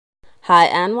Hi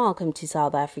and welcome to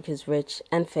South Africa's Rich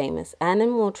and Famous. And in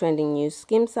more trending news,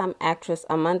 Skeem Saam actress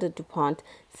Amanda Pont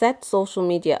set social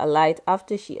media alight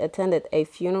after she attended a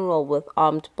funeral with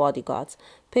armed bodyguards.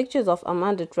 Pictures of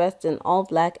Amanda dressed in all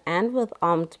black and with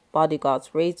armed bodyguards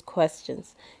raised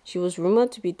questions. She was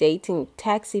rumored to be dating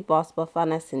taxi boss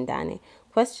Bafana Sindane.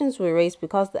 Questions were raised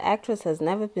because the actress has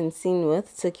never been seen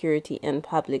with security in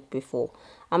public before.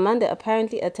 Amanda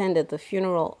apparently attended the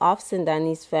funeral of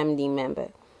Sindane's family member.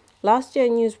 Last year,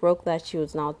 news broke that she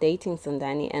was now dating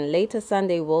Sindane, and later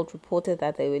Sunday World reported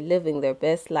that they were living their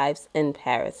best lives in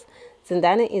Paris.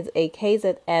 Sindane is a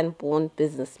KZN-born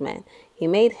businessman. He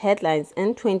made headlines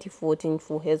in 2014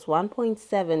 for his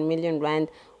 1.7 million rand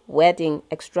wedding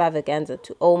extravaganza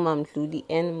to Oma Mdluli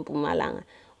in Mpumalanga,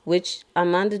 which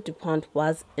Amanda Pont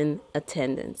was in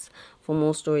attendance. For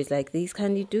more stories like these,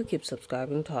 kindly do keep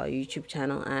subscribing to our YouTube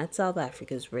channel at South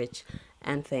Africa's Rich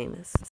and Famous.